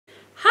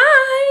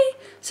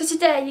So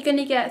today you're going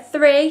to get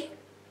 3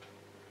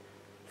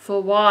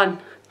 for 1.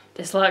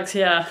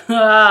 Dyslexia.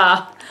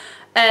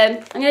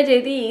 I'm going to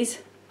do these.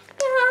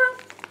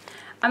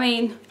 I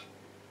mean,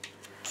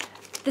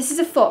 this is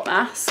a foot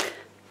mask.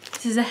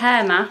 This is a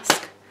hair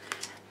mask.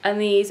 And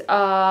these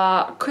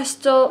are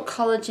Crystal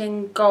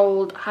Collagen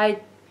Gold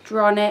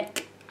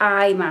Hydronic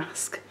Eye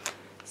Mask.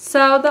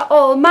 So they're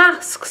all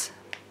masks.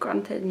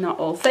 Granted, not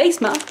all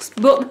face masks,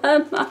 but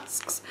they're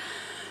masks.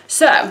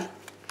 So,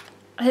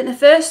 I think the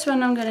first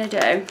one I'm going to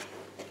do,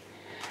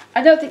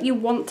 I don't think you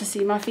want to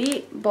see my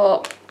feet,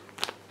 but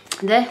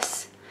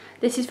this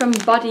is from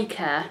Body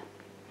Care.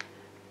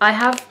 I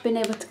have been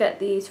able to get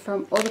these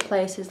from other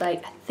places,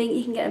 like I think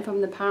you can get them from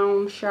the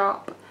Pound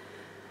Shop.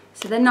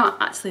 So they're not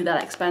actually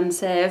that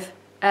expensive.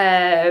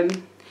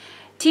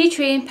 Tea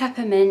tree and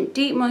peppermint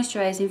deep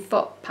moisturising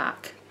foot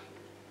pack.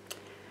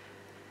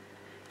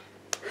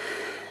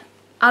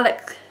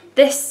 Alex,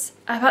 this,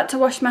 I've had to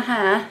wash my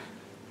hair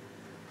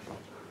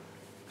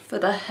for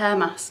the hair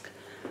mask.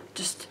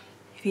 Just,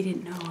 if you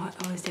didn't know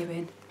what I was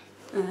doing.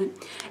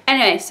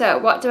 Anyway, so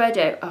what do?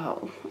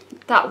 Oh,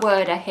 that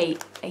word I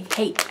hate. I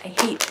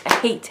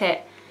hate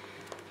it.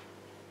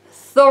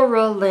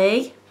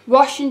 Thoroughly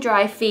wash and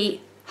dry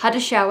feet. Had a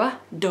shower,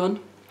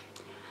 done.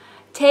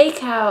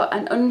 Take out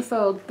and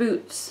unfold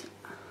boots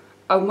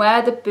and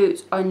wear the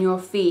boots on your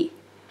feet.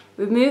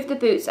 Remove the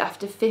boots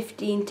after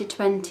 15 to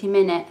 20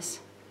 minutes.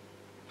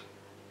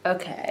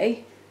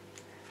 Okay,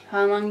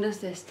 how long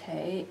does this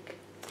take?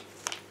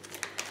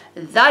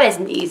 That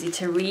isn't easy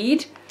to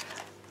read.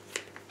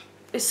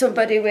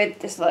 Somebody with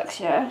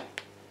dyslexia.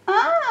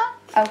 Oh,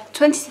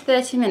 20 to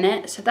 30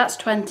 minutes, so that's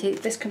 20.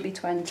 This can be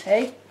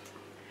 20.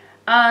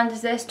 And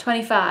is this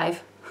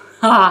 25?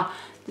 Haha.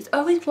 There's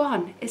always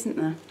one, isn't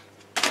there?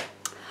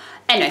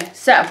 Anyway,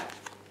 so,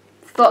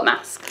 foot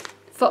pack.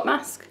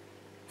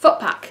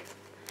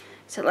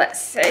 So let's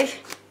see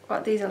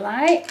what these are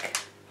like.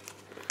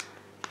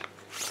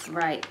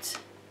 Right,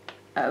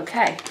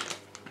 okay.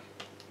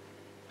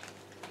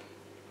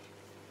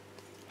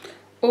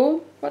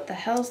 Oh, what the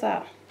hell's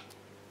that?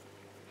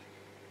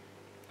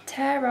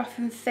 Tear off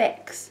and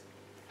fix.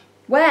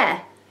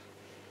 Where?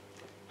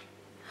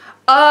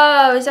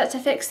 Oh, is that to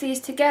fix these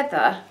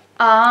together?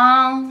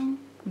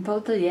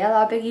 Bloody hell,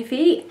 how big are your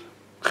feet?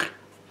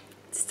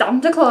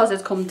 Santa Claus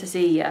has come to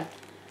see you.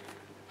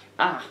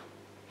 I've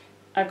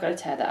got to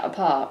tear that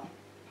apart.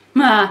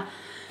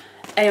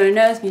 Anyone who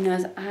knows me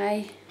knows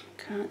I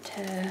can't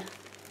tear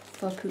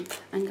for poop.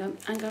 Hang on.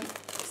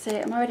 See,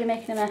 I'm already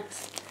making a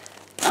mess.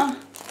 Oh.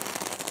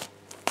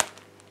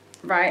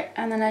 Right,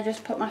 and then I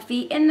just put my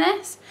feet in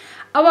this.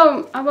 I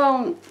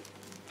won't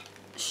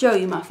show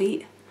you my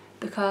feet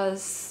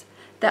because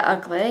they're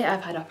ugly.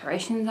 I've had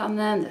operations on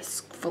them. They're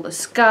full of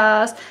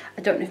scars.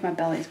 I don't know if my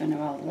belly is going to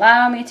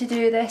allow me to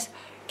do this.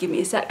 Give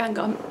me a sec. Hang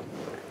on.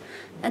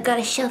 I've got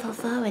to shuffle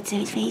forward so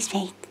it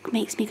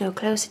makes me go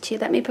closer to you.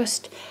 Let me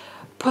just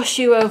push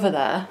you over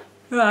there.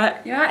 Right,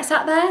 you alright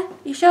sat there?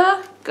 You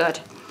sure? Good.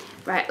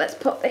 Right, let's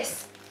put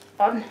this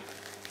on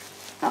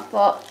my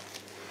foot.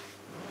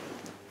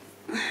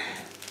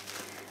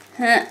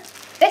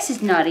 This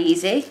is not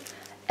easy.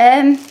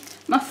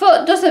 My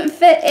foot doesn't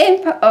fit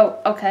in. Oh,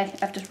 okay,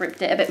 I've just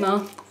ripped it a bit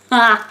more.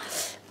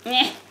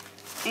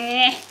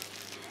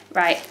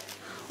 Right,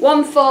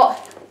 1 foot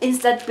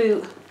instead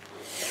boot.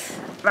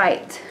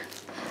 Right,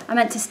 I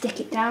meant to stick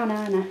it down,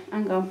 aren't I?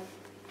 Hang on.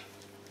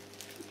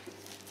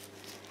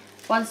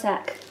 One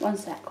sec.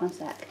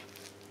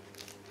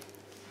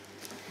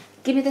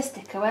 Give me the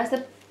sticker. Where's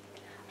the...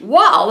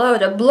 What a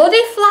load of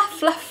bloody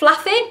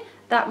flaffing.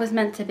 That was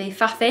meant to be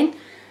faffing.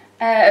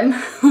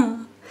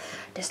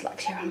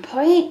 Dyslexia on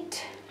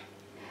point.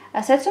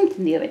 I said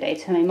something the other day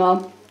to my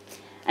mum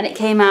and it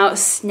came out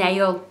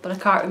snail, but I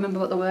can't remember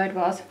what the word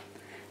was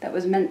that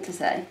was meant to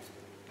say.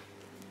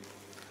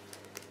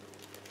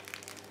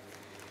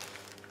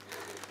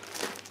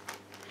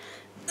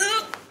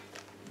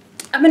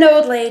 I'm an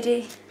old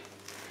lady.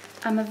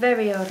 I'm a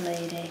very old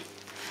lady.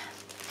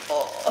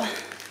 Oh.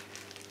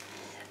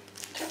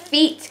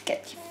 Feet,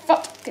 get your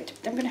foot.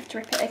 I'm gonna have to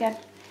rip it again.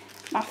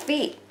 My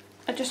feet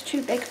are just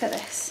too big for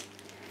this.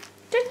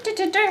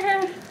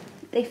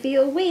 They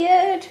feel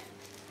weird.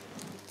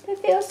 They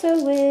feel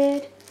so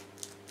weird.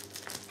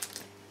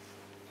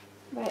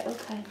 Right,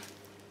 okay.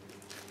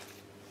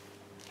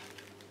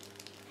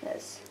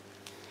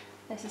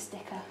 There's a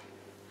sticker.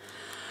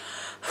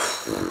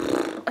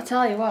 I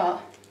tell you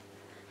what,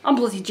 I'm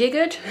bloody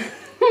jiggered.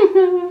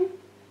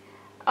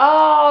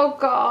 Oh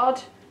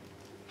God.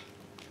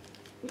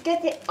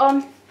 Get it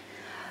on.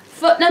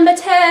 Foot number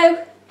 2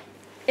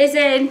 is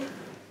in.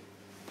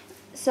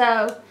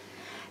 So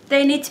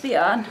they need to be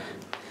on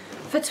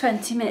for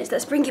 20 minutes.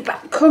 Let's bring it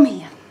back. Come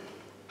here.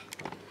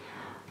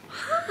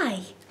 Hi.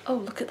 Oh,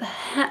 look at the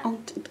hair. Oh,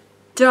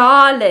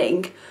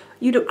 darling.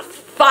 You look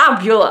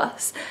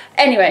fabulous.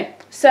 Anyway,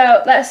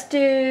 so let's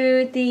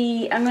do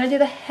the... I'm going to do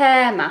the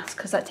hair mask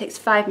because that takes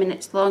 5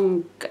 minutes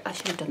long. I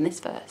should have done this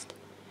first.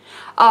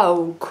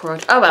 Oh,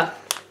 crud. Oh, well.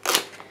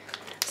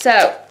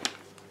 So,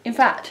 in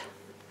fact,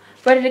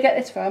 Where did I get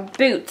this from?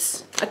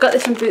 Boots. I got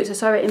this from Boots. I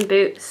saw it in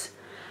Boots.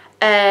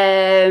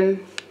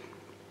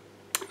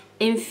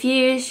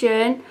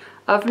 Infusion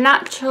of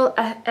natural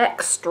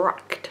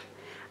extract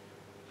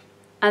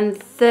and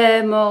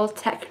thermal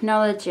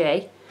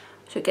technology,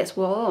 so it gets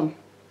warm.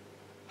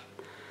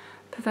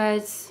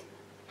 Provides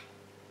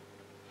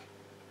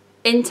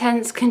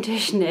intense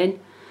conditioning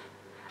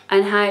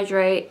and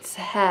hydrates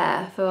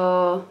hair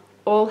for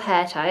all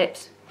hair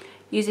types.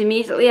 Use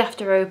immediately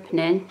after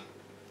opening.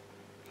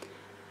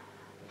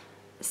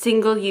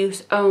 Single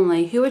use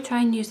only. Who would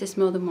try and use this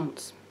more than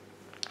once?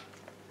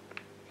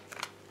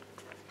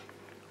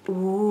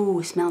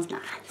 Ooh, smells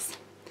nice.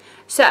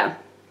 So,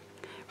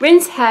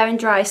 rinse hair and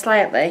dry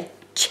slightly.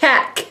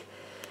 Check.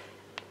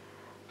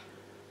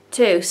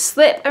 2.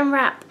 Slip and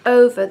wrap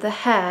over the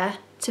hair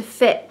to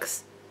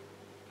fix.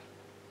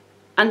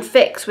 And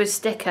fix with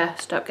sticker.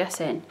 Stop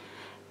guessing.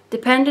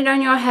 Depending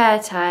on your hair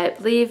type,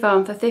 leave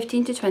on for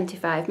 15 to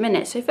 25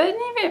 minutes. So if I leave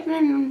it,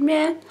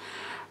 yeah.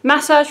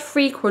 Massage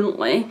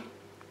frequently.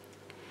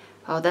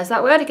 Oh, there's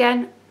that word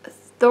again.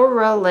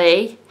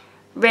 Thoroughly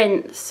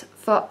rinse.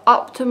 For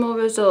optimal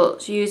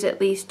results, use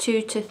at least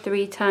 2 to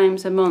 3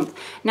 times a month.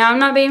 Now, I'm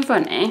not being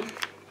funny,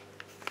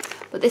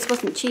 but this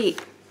wasn't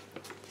cheap.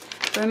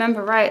 If I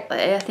remember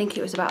rightly, I think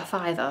it was about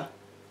 £5.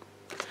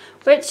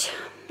 Which,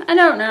 I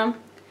don't know.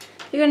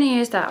 You're going to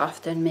use that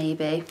often,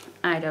 maybe.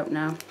 I don't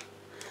know.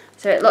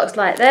 So it looks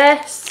like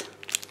this.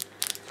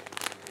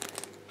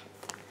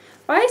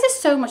 Why is there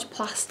so much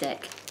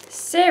plastic?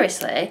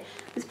 Seriously,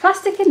 there's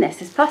plastic in this.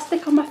 There's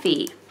plastic on my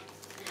feet.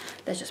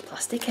 There's just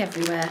plastic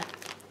everywhere.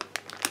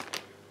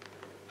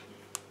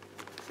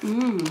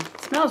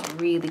 Smells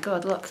really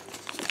good, look.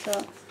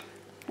 So,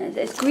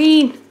 it's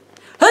green.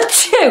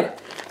 Achoo!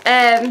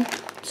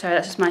 Sorry,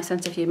 that's just my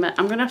sense of humour.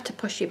 I'm going to have to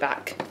push you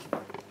back.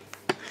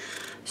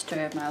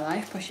 Story of my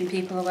life, pushing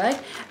people away.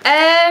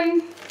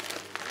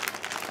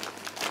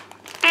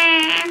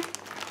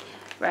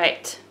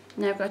 Right,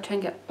 now I've got to try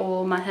and get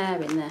all my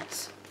hair in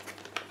this.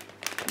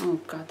 Oh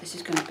God, this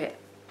is going to be...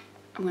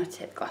 I'm going to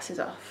take the glasses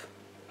off.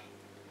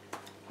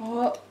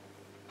 Oh,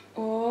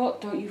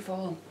 don't you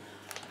fall.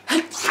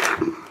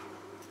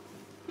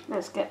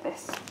 Let's get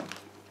this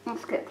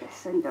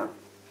thing done.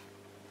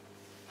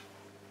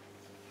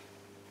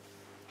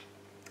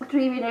 I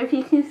don't even know if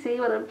you can see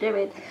what I'm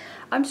doing.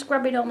 I'm just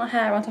grabbing all my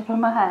hair on top of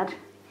my head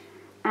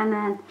and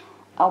then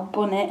I'll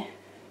bun it.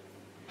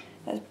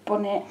 Let's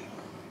bun it.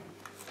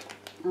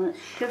 And let's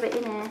shove it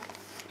in here.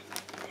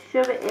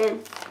 Shove it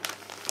in.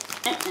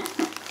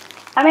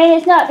 I mean,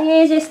 it's not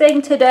the easiest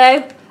thing to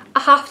do, I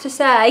have to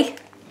say.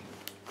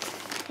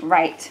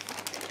 Right,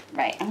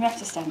 I'm going to have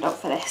to stand up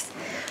for this.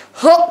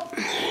 Hop.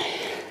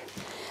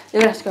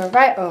 You're going to have to go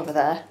right over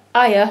there.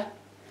 Aya,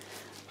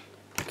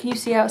 can you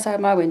see outside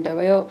my window?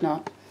 I hope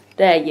not.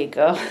 There you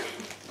go.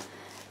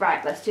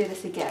 Right, let's do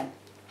this again.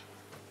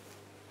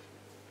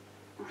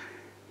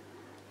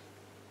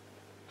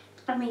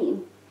 I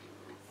mean,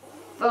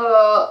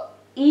 for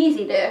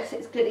easiness,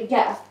 it's going to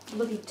get a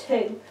bloody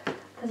 2.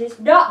 Because it's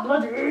not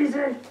bloody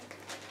easy.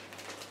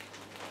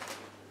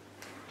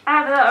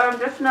 Either that or I'm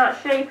just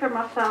not shaping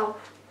myself.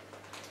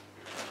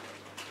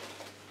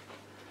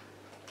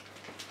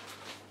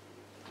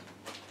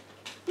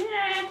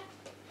 Yeah.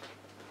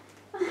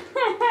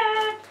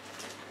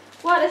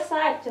 What a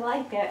sight, do you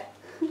like it?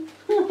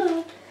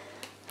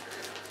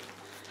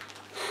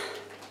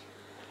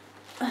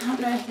 I don't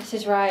know if this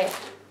is right.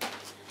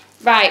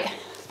 Right.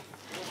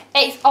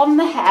 It's on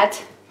the head.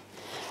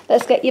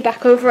 Let's get you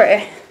back over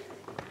it.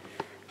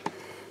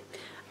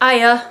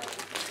 Aya.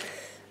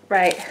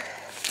 Right.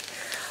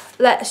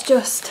 Let's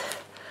just...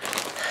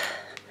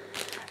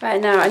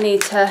 Right now I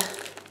need to...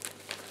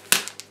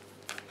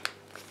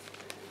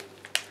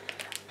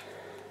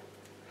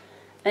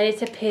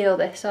 peel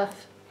this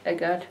off. Oh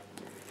God.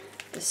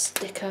 The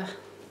sticker.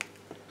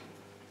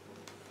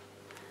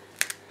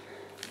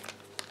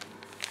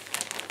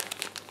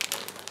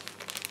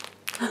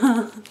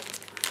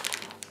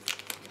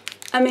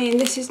 I mean,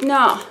 this is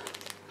not...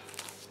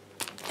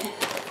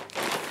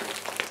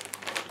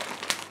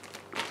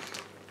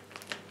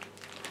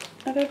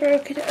 Have I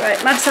broken it?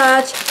 Right,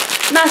 massage,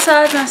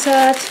 massage,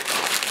 massage.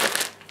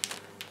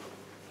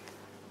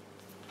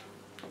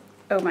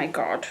 Oh my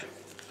God.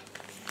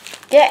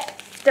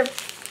 Get the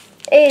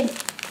in.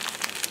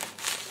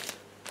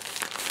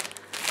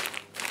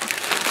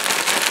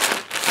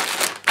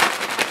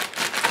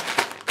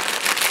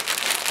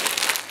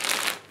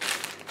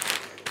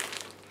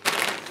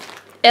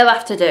 It'll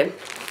have to do.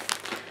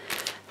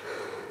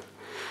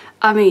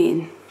 I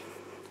mean,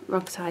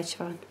 wrong side,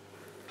 Siobhan.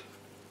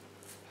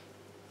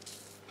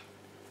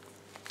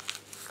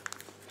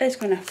 It's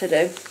going to have to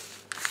do.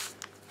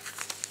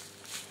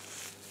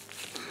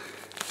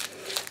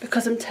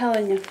 Because I'm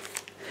telling you,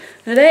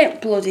 it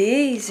ain't bloody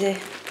easy.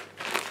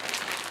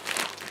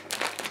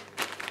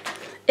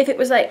 If it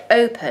was like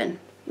open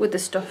with the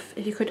stuff,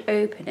 if you could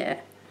open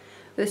it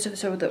with the stuff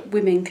so that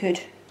women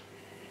could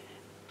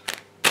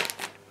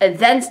and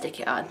then stick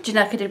it on, do you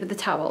know, like I did with the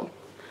towel,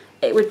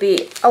 it would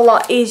be a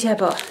lot easier,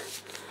 but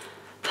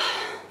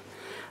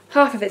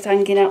Half of it's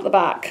hanging out the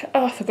back.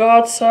 Oh, for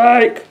God's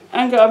sake.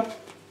 Hang on.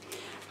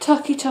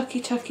 Tucky,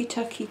 tucky, tucky,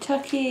 tucky,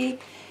 tucky.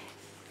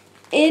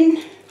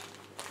 In.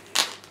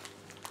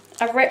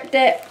 I've ripped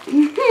it.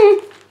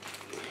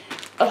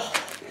 Oh.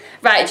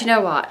 Right, do you know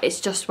what? It's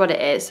just what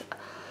it is.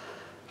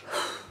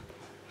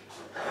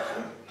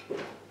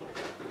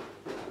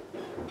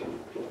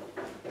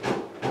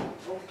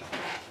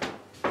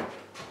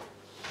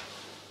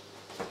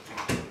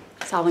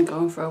 It's Alan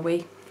going for a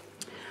wee.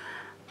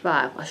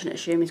 Right, I shouldn't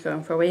assume he's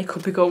going for a wee. He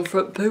could be going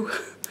for a poo.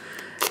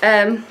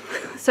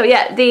 So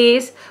yeah,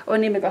 these. Oh, I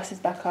need my glasses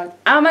back on.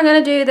 How am I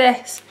going to do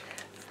this?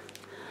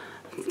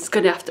 It's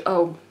going to have to...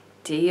 Oh,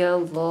 dear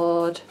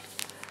Lord.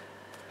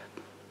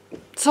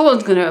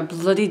 Someone's going to have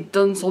bloody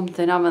done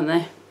something, haven't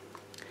they?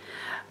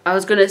 I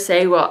was going to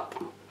say what?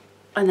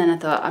 And then I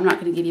thought, I'm not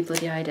going to give you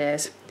bloody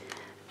ideas.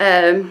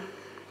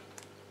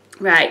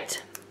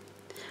 Right.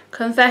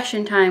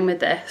 Confession time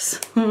with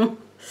this.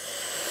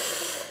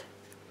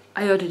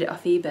 I ordered it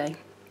off eBay.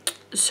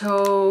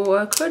 So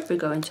I could be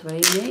going to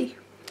A&E.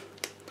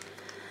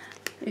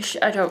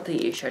 I don't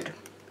think you should.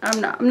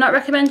 I'm not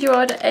recommending you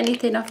order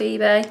anything off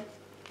eBay.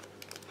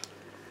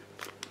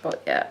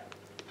 But yeah,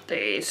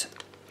 these.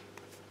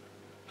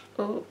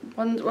 Oh,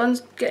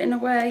 one's getting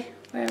away.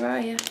 Where are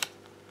you?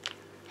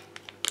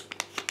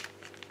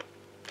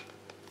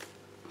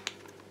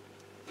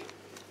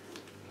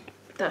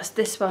 That's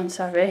this one,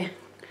 sorry.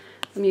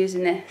 I'm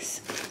using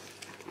this.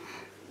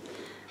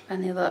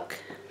 And they look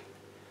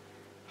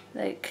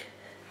like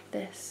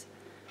this.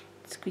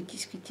 Squidgy,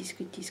 squidgy,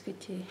 squidgy,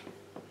 squidgy.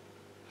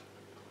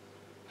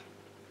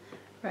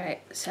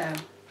 Right, so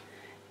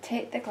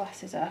take the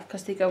glasses off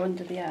because they go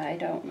under the eye,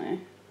 don't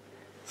they?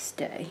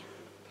 Stay.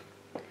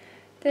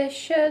 This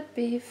should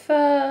be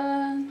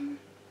fun.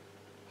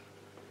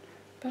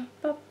 Ba,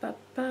 ba, ba,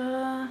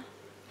 ba.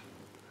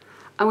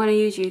 I'm going to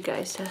use you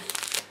guys to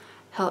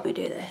help me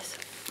do this.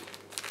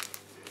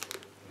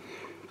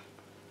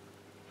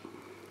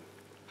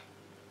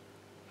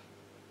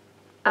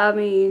 I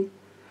mean,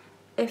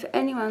 if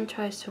anyone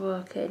tries to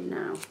walk in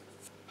now,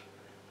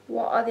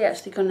 what are they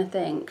actually going to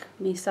think?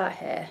 Me sat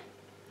here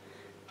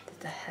with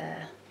the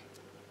hair.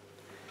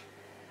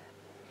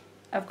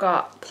 I've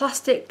got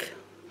plastic,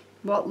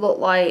 what look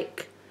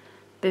like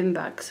bin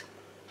bags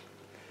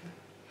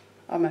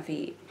on my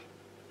feet.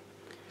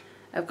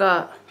 I've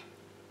got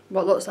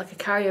what looks like a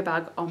carrier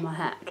bag on my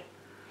head.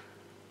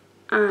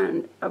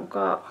 And I've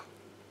got,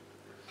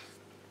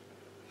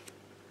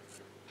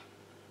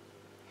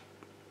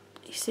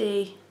 you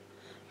see,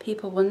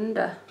 people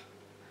wonder,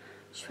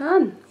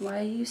 Siobhan, why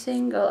are you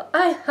single?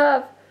 I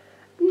have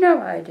no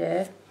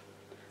idea.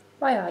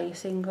 Why are you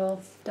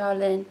single,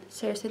 darling?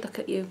 Seriously, look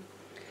at you.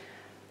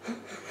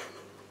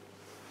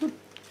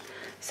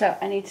 So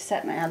I need to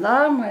set my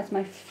alarm. Where's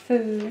my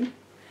phone?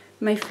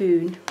 My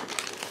phone.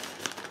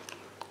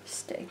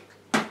 Stay.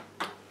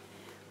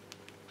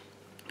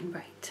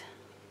 Right.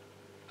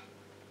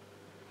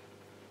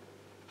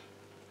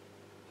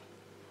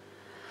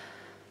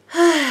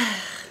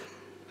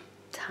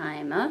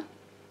 Timer.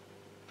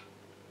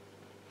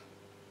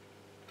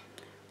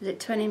 Is it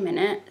 20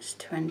 minutes?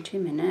 20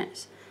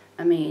 minutes.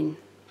 I mean,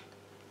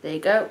 there you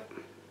go.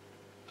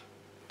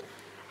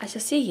 I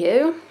shall see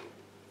you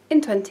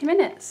in 20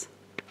 minutes.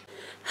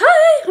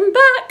 Hi, I'm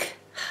back.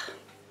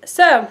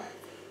 So,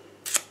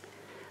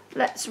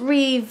 let's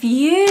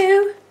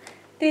review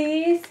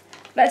these.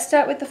 Let's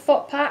start with the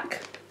foot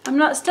pack.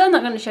 Still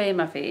not going to show you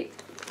my feet.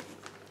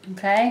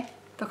 Okay?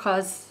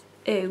 Because,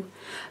 ew.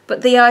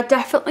 But they are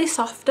definitely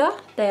softer.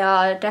 They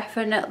are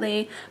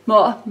definitely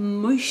more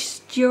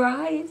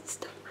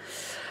moisturised.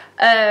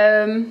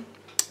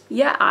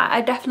 Yeah,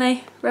 I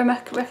definitely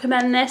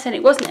recommend this, and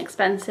it wasn't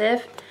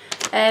expensive.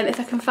 If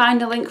I can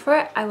find a link for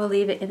it, I will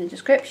leave it in the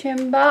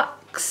description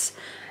box.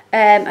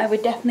 I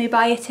would definitely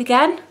buy it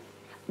again.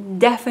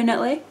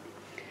 Definitely.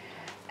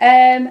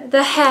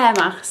 The hair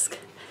mask.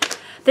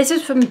 This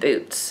is from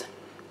Boots.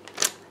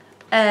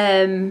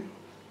 I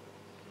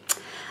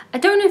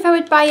don't know if I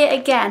would buy it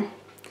again.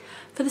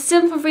 For the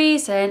simple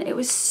reason, it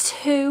was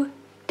too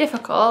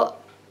difficult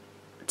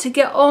to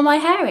get all my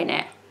hair in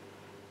it.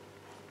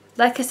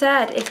 Like I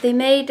said, if they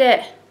made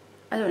it,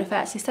 I don't know if I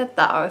actually said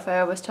that or if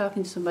I was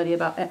talking to somebody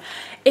about it.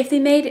 If they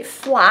made it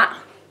flat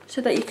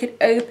so that you could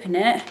open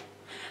it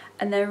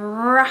and then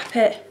wrap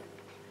it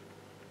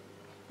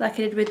like I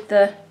did with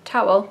the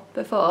towel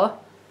before,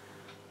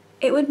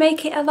 it would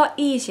make it a lot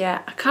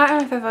easier. I can't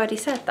remember if I've already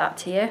said that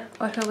to you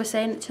or if I was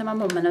saying it to my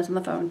mum when I was on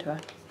the phone to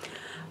her.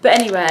 But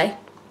anyway,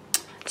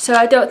 so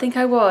I don't think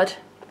I would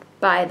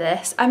buy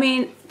this. I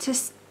mean,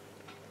 just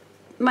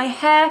my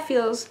hair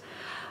feels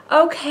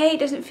okay. It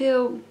doesn't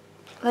feel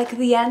like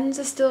the ends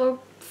are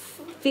still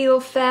feel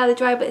fairly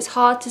dry, but it's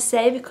hard to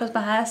say because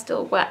my hair's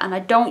still wet and I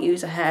don't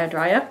use a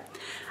hairdryer.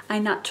 I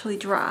naturally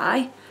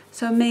dry,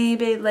 so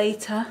maybe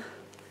later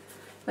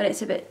when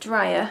it's a bit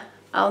drier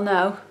I'll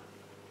know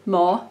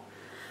more.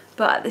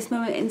 But at this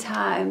moment in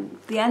time,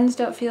 the ends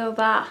don't feel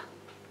that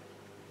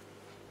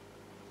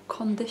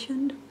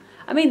conditioned.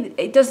 I mean,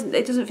 it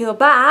doesn't feel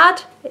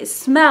bad. It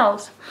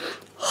smells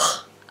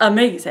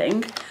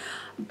amazing.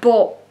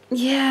 But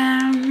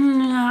yeah,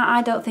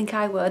 I don't think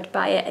I would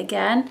buy it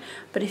again.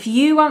 But if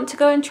you want to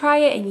go and try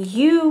it and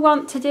you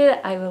want to do it,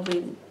 I will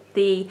leave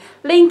the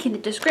link in the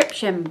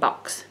description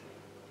box.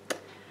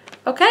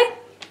 Okay?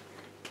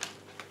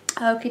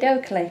 Okie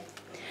dokie.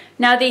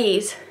 Now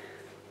these,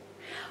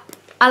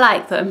 I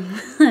like them.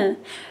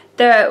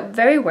 They're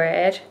very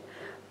weird.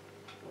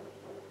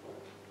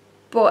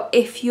 But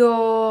if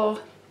you're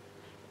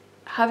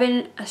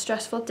having a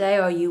stressful day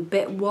or you a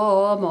bit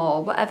warm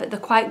or whatever, they're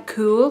quite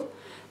cool.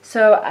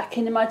 So I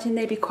can imagine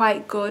they'd be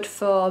quite good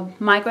for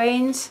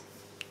migraines,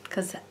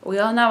 because we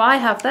all know I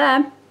have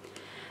them.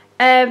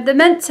 They're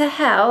meant to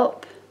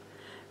help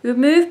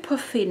remove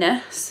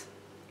puffiness,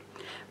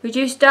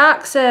 reduce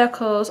dark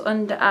circles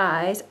under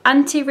eyes,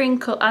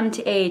 anti-wrinkle,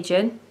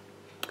 anti-aging,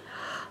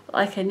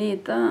 like I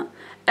need that,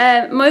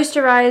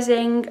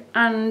 moisturising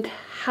and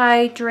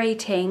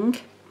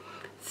hydrating,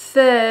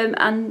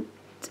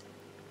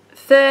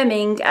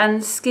 firming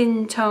and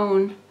skin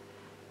tone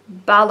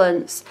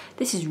balance.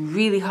 This is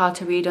really hard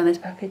to read on this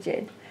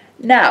packaging.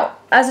 Now,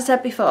 as I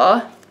said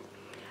before,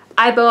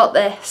 I bought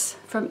this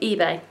from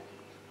eBay.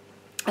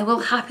 I will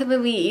happily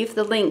leave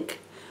the link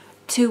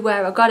to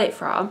where I got it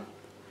from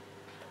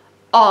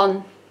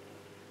on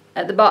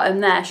at the bottom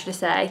there, should I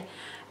say.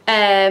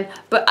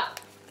 But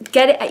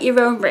get it at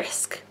your own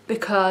risk,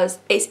 because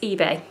it's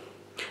eBay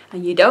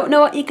and you don't know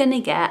what you're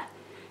gonna get,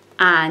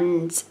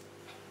 and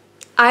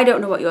I don't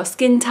know what your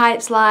skin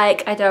type's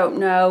like. I don't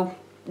know.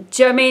 Do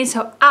you know what I mean?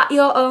 So at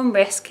your own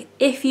risk,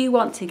 if you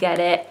want to get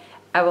it,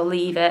 I will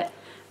leave it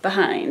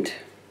behind.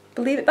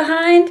 Leave it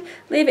behind?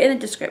 Leave it in the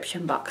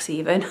description box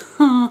even.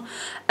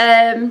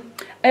 I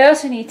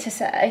also need to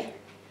say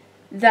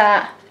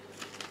that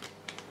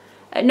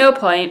at no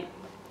point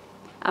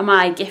am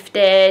I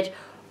gifted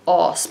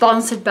or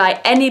sponsored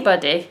by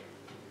anybody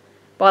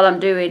while I'm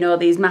doing all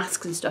these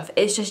masks and stuff.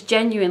 It's just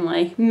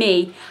genuinely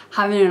me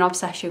having an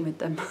obsession with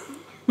them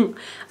and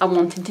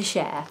wanting to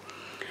share.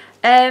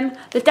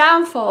 The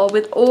downfall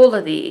with all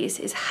of these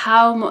is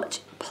how much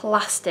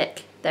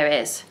plastic there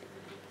is.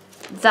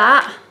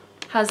 That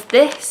has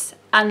this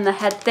and the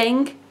head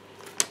thing,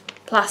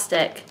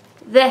 plastic.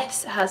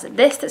 This has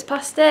this that's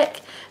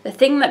plastic, the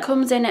thing that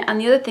comes in it, and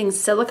the other thing's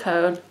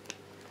silicone.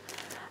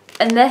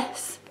 And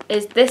this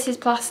is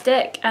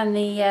plastic, and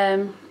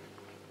the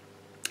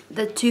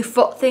 2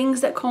 foot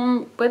things that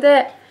come with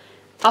it.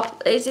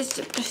 It's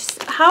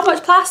just how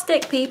much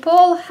plastic,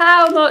 people?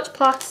 How much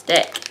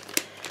plastic?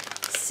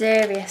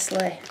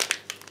 Seriously.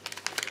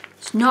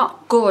 It's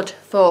not good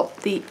for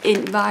the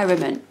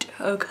environment,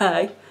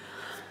 okay?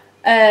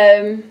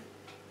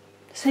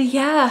 So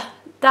yeah,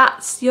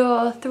 that's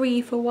your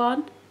 3 for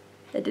 1.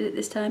 I did it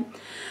this time.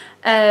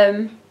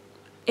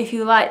 If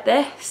you like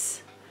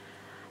this,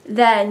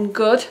 then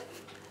good.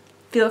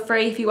 Feel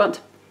free, if you want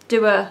to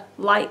do a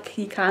like,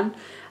 you can.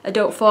 I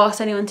don't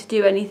force anyone to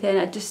do anything.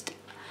 I just,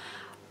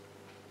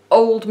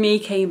 old me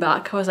came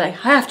back. I was like,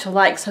 I have to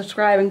like,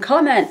 subscribe and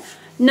comment.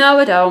 No,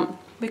 I don't,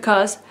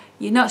 because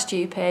you're not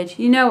stupid.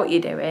 You know what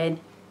you're doing.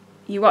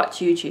 You watch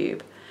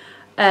YouTube.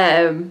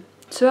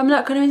 So I'm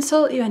not going to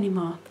insult you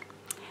anymore.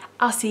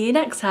 I'll see you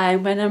next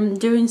time when I'm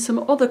doing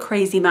some other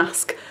crazy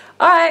mask.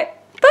 Alright.